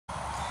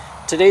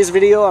Today's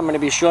video, I'm going to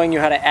be showing you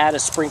how to add a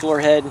sprinkler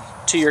head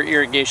to your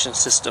irrigation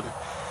system.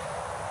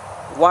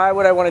 Why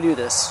would I want to do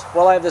this?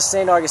 Well, I have this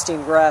St.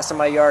 Augustine grass in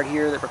my yard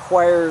here that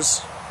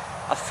requires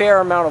a fair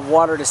amount of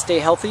water to stay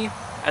healthy.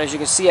 And as you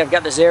can see, I've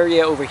got this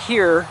area over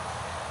here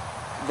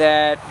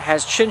that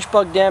has chinch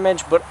bug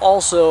damage, but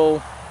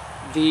also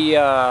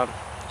the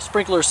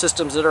sprinkler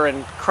systems that are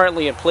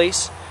currently in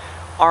place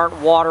aren't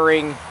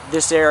watering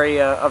this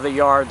area of the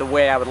yard the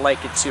way I would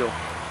like it to.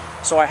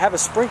 So I have a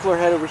sprinkler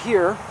head over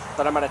here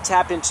that I'm going to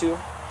tap into.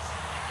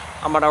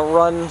 I'm going to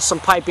run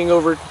some piping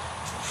over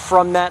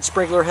from that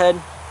sprinkler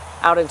head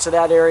out into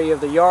that area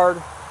of the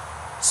yard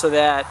so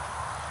that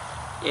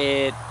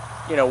it,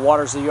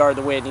 waters the yard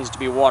the way it needs to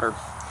be watered.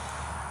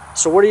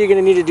 So what are you going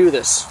to need to do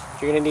this?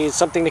 You're going to need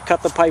something to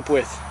cut the pipe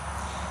with.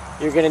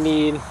 You're going to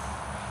need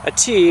a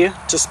T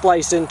to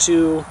splice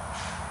into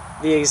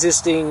the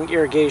existing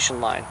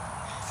irrigation line.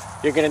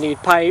 You're going to need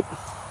pipe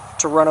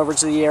to run over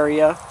to the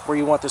area where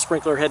you want the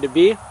sprinkler head to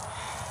be.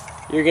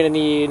 You're going to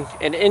need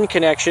an in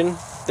connection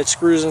that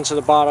screws into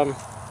the bottom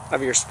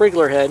of your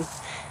sprinkler head.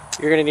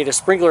 You're going to need a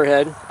sprinkler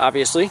head,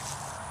 obviously,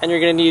 and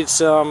you're going to need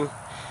some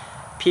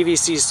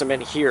PVC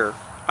cement here.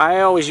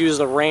 I always use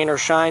the rain or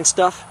shine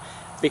stuff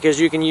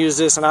because you can use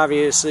this in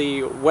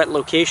obviously wet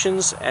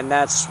locations, and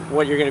that's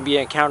what you're going to be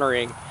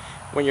encountering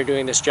when you're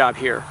doing this job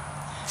here.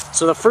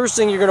 So the first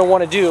thing you're going to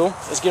want to do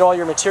is get all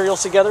your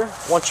materials together.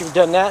 Once you've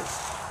done that,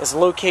 is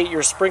locate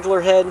your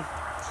sprinkler head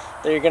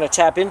that you're going to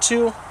tap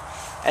into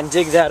and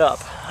dig that up.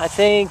 I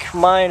think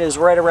mine is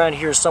right around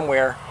here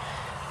somewhere,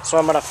 so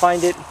I'm going to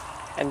find it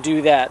and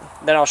do that.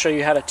 Then I'll show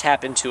you how to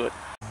tap into it.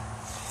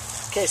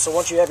 Okay, so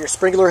once you have your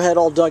sprinkler head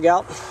all dug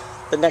out,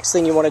 the next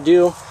thing you want to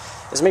do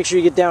is make sure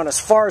you get down as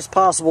far as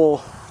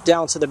possible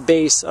down to the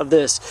base of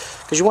this,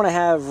 because you want to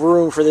have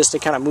room for this to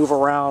kind of move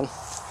around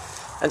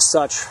and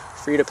such,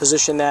 for you to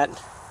position that,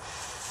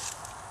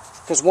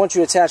 because once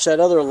you attach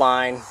that other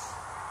line,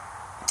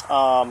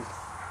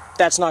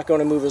 that's not going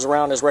to move as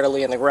around as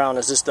readily in the ground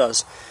as this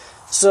does.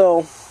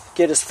 So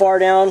get as far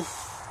down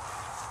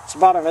to the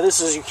bottom of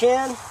this as you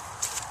can,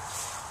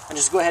 and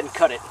just go ahead and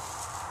cut it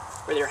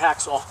with your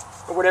hacksaw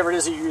or whatever it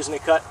is that you're using to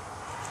cut.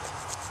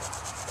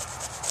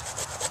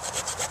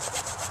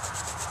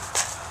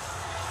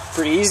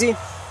 Pretty easy.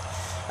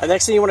 The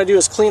next thing you want to do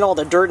is clean all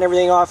the dirt and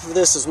everything off of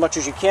this as much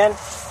as you can.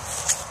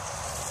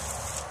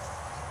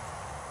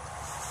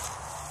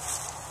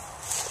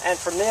 And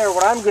from there,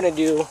 what I'm going to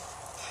do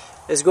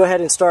is go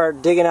ahead and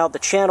start digging out the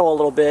channel a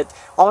little bit.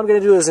 All I'm going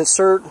to do is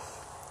insert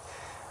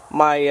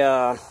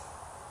my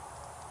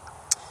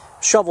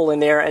shovel in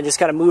there and just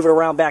kind of move it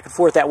around back and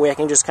forth. That way I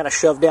can just kind of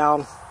shove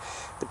down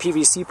the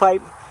PVC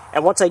pipe.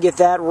 And once I get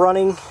that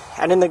running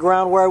and in the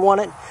ground where I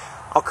want it,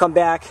 I'll come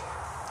back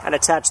and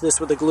attach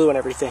this with the glue and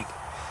everything.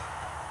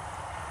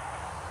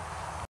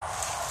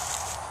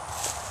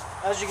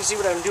 As you can see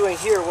what I'm doing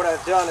here, what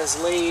I've done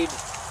is laid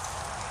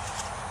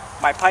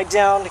my pipe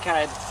down to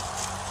kind of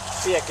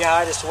be a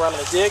guide as to where I'm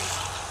going to dig.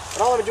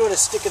 And all I'm doing is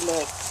sticking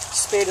the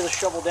spade of the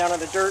shovel down in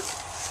the dirt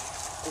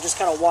and just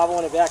kind of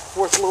wobbling it back and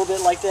forth a little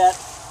bit like that,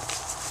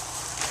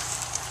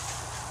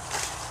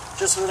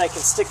 just so that I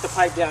can stick the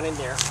pipe down in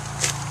there.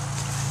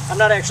 I'm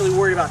not actually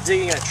worried about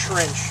digging a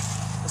trench.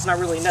 It's not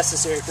really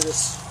necessary for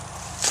this.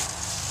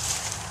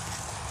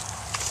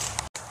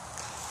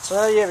 So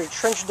now you have your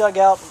trench dug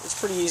out, it's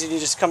pretty easy to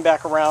just come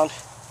back around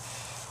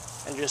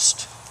and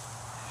just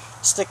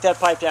stick that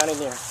pipe down in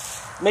there.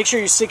 Make sure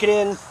you stick it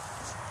in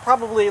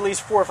probably at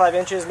least 4 or 5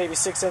 inches, maybe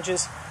 6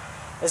 inches,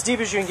 as deep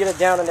as you can get it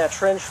down in that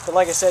trench. But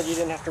like I said, you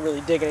didn't have to really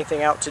dig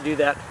anything out to do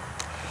that.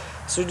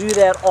 So do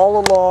that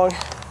all along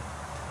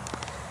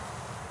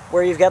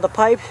where you've got the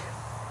pipe,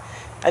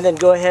 and then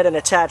go ahead and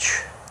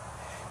attach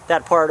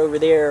that part over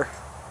there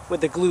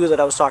with the glue that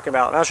I was talking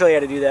about. And I'll show you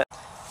how to do that.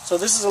 So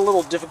this is a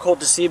little difficult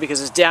to see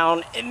because it's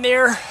down in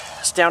there,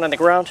 it's down in the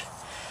ground,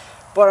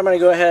 but I'm going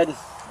to go ahead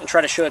and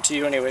try to show it to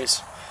you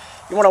anyways.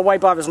 You want to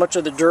wipe off as much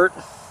of the dirt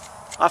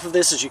off of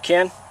this as you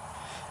can.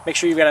 Make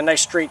sure you've got a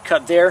nice straight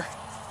cut there.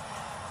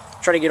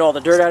 Try to get all the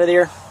dirt out of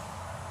there.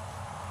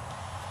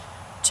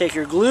 Take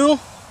your glue,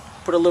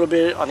 put a little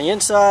bit on the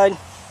inside,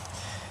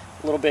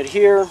 a little bit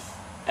here,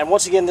 and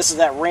once again, this is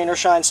that rain or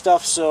shine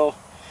stuff, so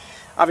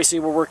obviously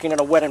we're working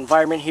in a wet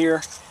environment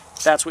here.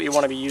 That's what you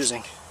want to be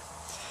using.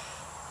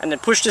 And then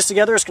push this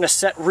together. It's going to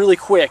set really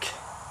quick,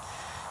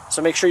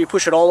 so make sure you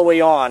push it all the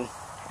way on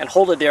and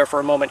hold it there for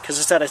a moment, because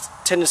it's got a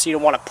tendency to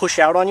want to push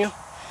out on you.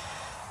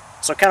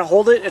 So kind of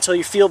hold it until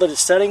you feel that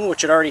it's setting,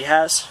 which it already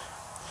has.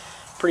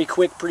 Pretty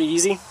quick, pretty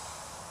easy.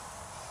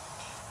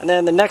 And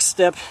then the next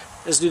step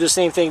is do the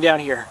same thing down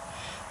here.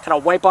 Kind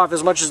of wipe off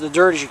as much of the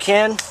dirt as you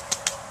can.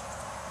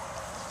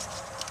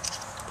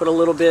 Put a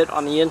little bit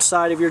on the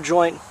inside of your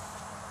joint,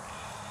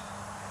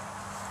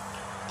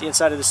 the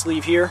inside of the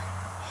sleeve here,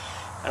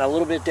 and a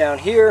little bit down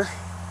here.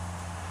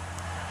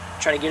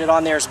 Try to get it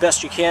on there as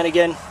best you can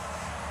again.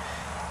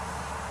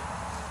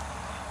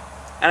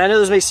 And I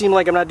know this may seem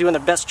like I'm not doing the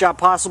best job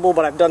possible,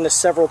 but I've done this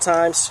several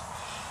times,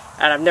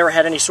 and I've never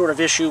had any sort of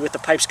issue with the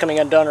pipes coming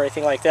undone or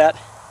anything like that.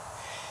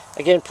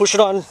 Again, push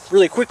it on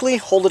really quickly,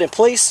 hold it in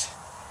place,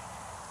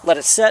 let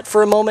it set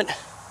for a moment.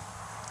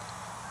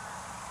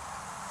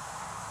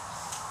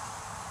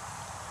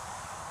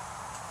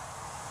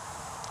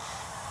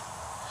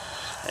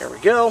 There we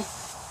go.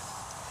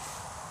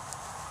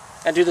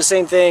 And do the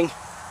same thing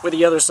with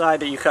the other side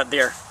that you cut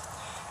there.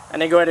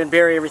 And then go ahead and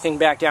bury everything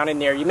back down in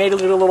there. You may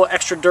need a little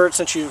extra dirt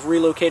since you've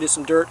relocated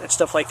some dirt and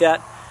stuff like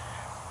that.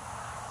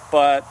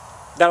 But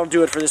that'll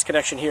do it for this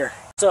connection here.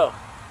 So,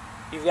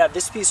 you've got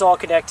this piece all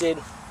connected.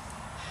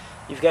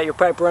 You've got your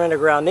pipe running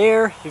underground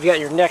there. You've got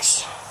your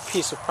next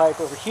piece of pipe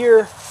over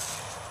here.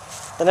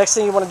 The next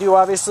thing you want to do,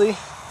 obviously,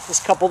 is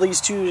couple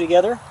these two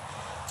together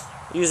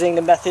using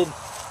the method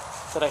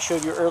that I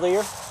showed you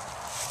earlier.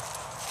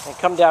 And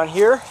come down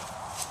here.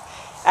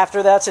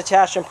 After that's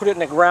attached, and put it in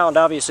the ground,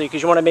 obviously,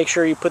 because you want to make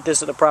sure you put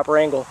this at the proper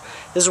angle.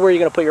 This is where you're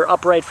going to put your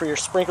upright for your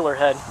sprinkler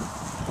head.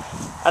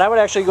 And I would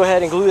actually go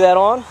ahead and glue that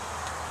on.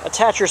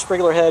 Attach your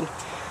sprinkler head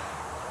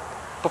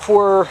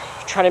before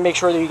trying to make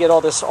sure that you get all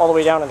this all the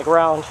way down in the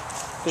ground,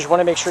 because you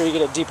want to make sure you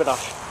get it deep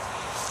enough.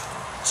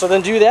 So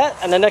then do that,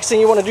 and the next thing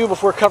you want to do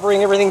before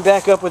covering everything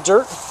back up with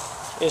dirt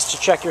is to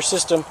check your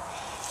system.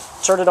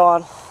 Turn it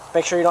on,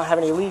 make sure you don't have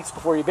any leaks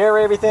before you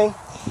bury everything,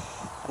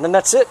 and then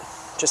that's it.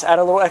 Just add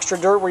a little extra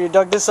dirt where you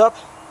dug this up,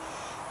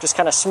 just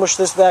kind of smush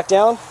this back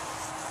down,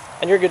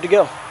 and you're good to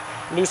go.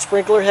 New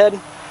sprinkler head,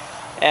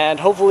 and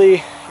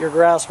hopefully your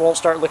grass won't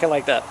start looking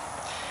like that.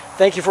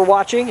 Thank you for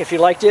watching. If you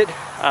liked it,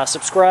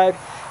 subscribe,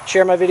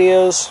 share my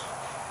videos,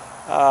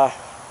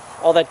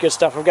 all that good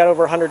stuff. I've got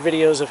over 100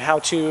 videos of how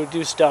to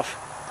do stuff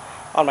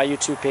on my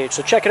YouTube page,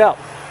 so check it out.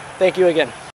 Thank you again.